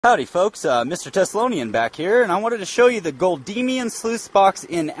Howdy folks, Mr. Thessalonian back here, and I wanted to show you the GolDymium Sluice Box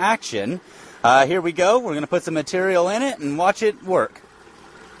in action. Here we go. We're going to put some material in it and watch it work.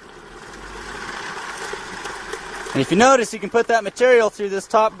 And if you notice, you can put that material through this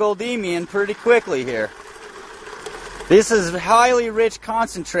top GolDymium pretty quickly here. This is highly rich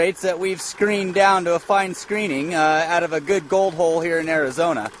concentrates that we've screened down to a fine screening out of a good gold hole here in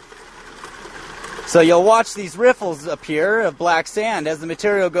Arizona. So you'll watch these riffles appear of black sand as the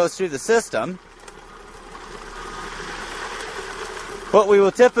material goes through the system. What we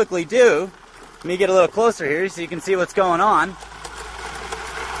will typically do, let me get a little closer here so you can see what's going on,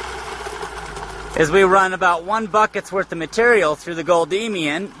 is we run about 1 bucket's worth of material through the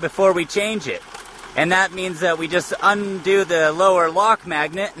GolDymium before we change it. And that means that we just undo the lower lock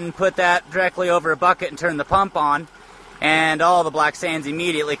magnet and put that directly over a bucket and turn the pump on, and all the black sands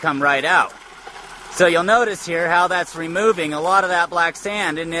immediately come right out. So you'll notice here how that's removing a lot of that black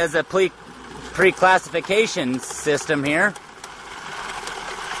sand, and there's a pre-classification system here.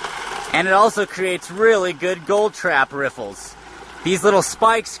 And it also creates really good gold trap riffles. These little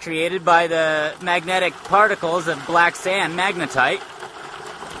spikes created by the magnetic particles of black sand, magnetite.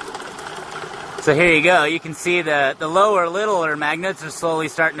 So here you go. You can see the lower, littler magnets are slowly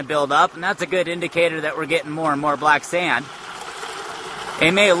starting to build up, and that's a good indicator that we're getting more and more black sand.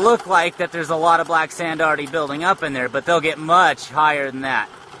 It may look like that there's a lot of black sand already building up in there, but they'll get much higher than that.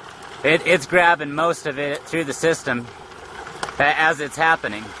 It's grabbing most of it through the system as it's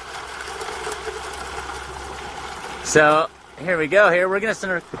happening. So here we go. Here we're going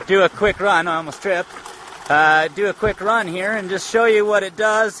to do a quick run. I almost tripped. Do a quick run here and just show you what it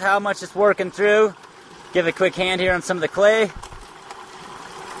does, how much it's working through. Give a quick hand here on some of the clay.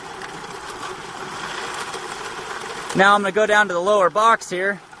 Now I'm going to go down to the lower box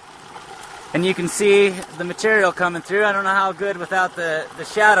here, and you can see the material coming through. I don't know how good without the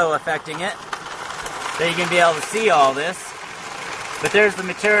shadow affecting it that you can be able to see all this. But there's the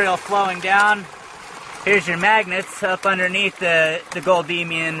material flowing down. Here's your magnets up underneath the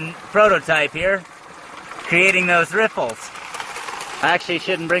GolDymium prototype here, creating those riffles. I actually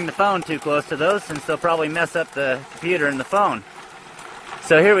shouldn't bring the phone too close to those, since they'll probably mess up the computer and the phone.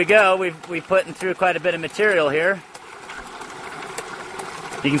 So here we go. We've putting through quite a bit of material here.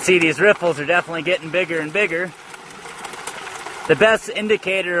 You can see these riffles are definitely getting bigger and bigger. The best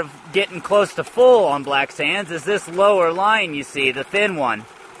indicator of getting close to full on black sands is this lower line you see, the thin one.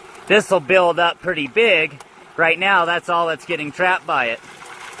 This will build up pretty big. Right now, that's all that's getting trapped by it.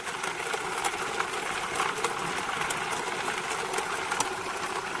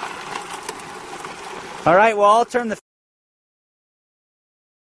 All right, well, I'll turn the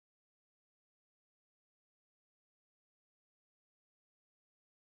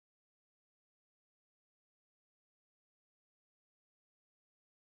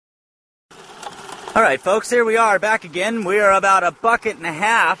Alright folks, here we are back again. We are about 1.5 buckets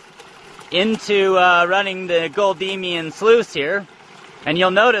into running the GolDymium sluice here. And you'll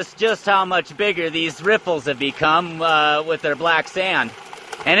notice just how much bigger these riffles have become with their black sand.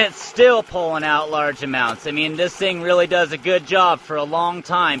 And it's still pulling out large amounts. I mean, this thing really does a good job for a long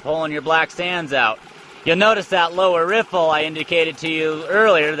time pulling your black sands out. You'll notice that lower riffle I indicated to you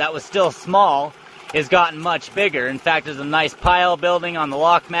earlier that was still small has gotten much bigger. In fact, there's a nice pile building on the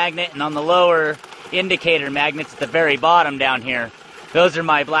lock magnet and on the lower indicator magnets at the very bottom down here. Those are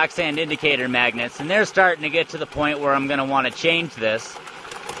my black sand indicator magnets, and they're starting to get to the point where I'm going to want to change this.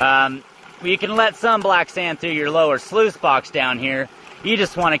 You can let some black sand through your lower sluice box down here. You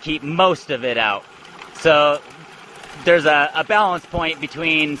just want to keep most of it out. So there's a balance point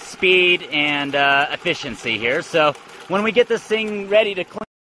between speed and efficiency here. So when we get this thing ready to clean,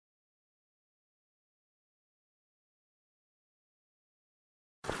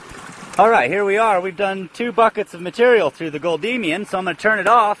 alright, here we are. We've done 2 buckets of material through the GolDymium, so I'm going to turn it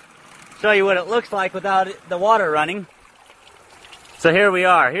off, show you what it looks like without the water running. So here we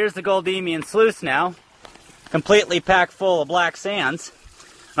are. Here's the GolDymium sluice now, completely packed full of black sands.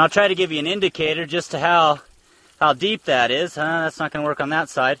 And I'll try to give you an indicator just to how deep that is. That's not going to work on that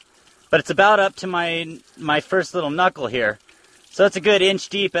side. But it's about up to my first little knuckle here. So it's a good inch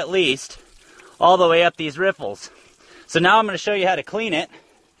deep at least, all the way up these riffles. So now I'm going to show you how to clean it.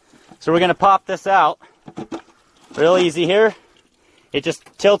 So we're going to pop this out. Real easy here. It just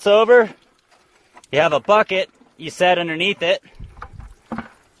tilts over. You have a bucket you set underneath it.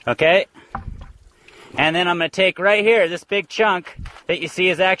 Okay. And then I'm going to take right here, this big chunk that you see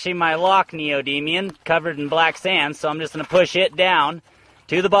is actually my lock neodymium covered in black sand. So I'm just going to push it down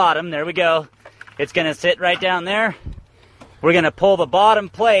to the bottom. There we go. It's going to sit right down there. We're going to pull the bottom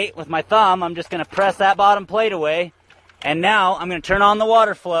plate with my thumb. I'm just going to press that bottom plate away. And now I'm going to turn on the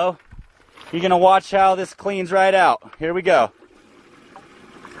water flow. You're going to watch how this cleans right out. Here we go.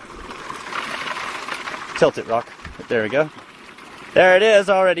 Tilt it, Rock. There we go. There it is,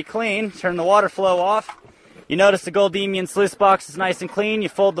 already clean. Turn the water flow off. You notice the GolDymium Sluice Box is nice and clean. You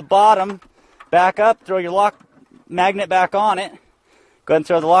fold the bottom back up, throw your lock magnet back on it. Go ahead and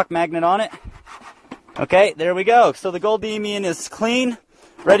throw the lock magnet on it. Okay, there we go. So the GolDymium is clean,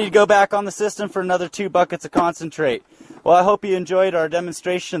 ready to go back on the system for another 2 buckets of concentrate. Well, I hope you enjoyed our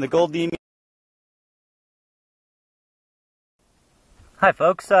demonstration of the GolDymium. Hi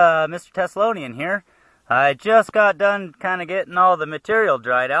folks, Mr. Thessalonian here. I just got done kind of getting all the material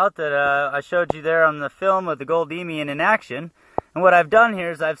dried out that I showed you there on the film of the GolDymium in action. And what I've done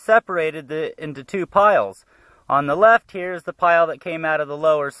here is I've separated it into 2 piles. On the left here is the pile that came out of the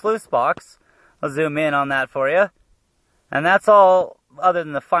lower sluice box. I'll zoom in on that for you. And that's all, other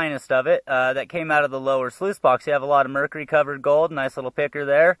than the finest of it, that came out of the lower sluice box. You have a lot of mercury covered gold, nice little picker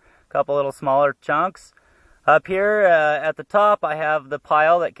there, a couple little smaller chunks. Up here at the top I have the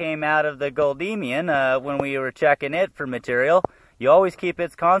pile that came out of the GolDymium when we were checking it for material. You always keep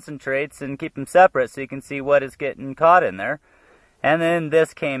its concentrates and keep them separate so you can see what is getting caught in there. And then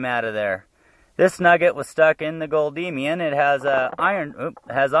this came out of there. This nugget was stuck in the GolDymium. It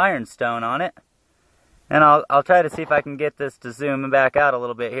has ironstone on it. And I'll try to see if I can get this to zoom back out a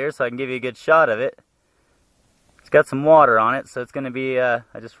little bit here so I can give you a good shot of it. It's got some water on it, so it's going to be, I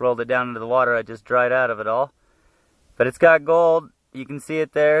just rolled it down into the water, I just dried out of it all. But it's got gold, you can see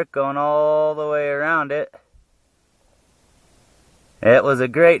it there, going all the way around it. It was a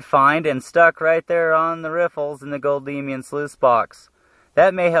great find and stuck right there on the riffles in the GolDymium Sluice Box.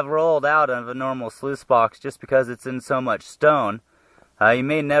 That may have rolled out of a normal sluice box just because it's in so much stone. You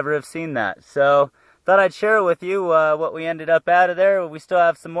may never have seen that. So, thought I'd share with you what we ended up out of there. We still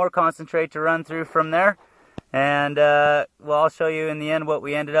have some more concentrate to run through from there. And, well, I'll show you in the end what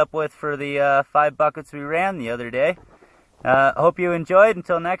we ended up with for the 5 buckets we ran the other day. Hope you enjoyed.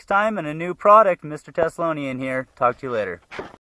 Until next time, and a new product, Mr. Thessalonian here. Talk to you later.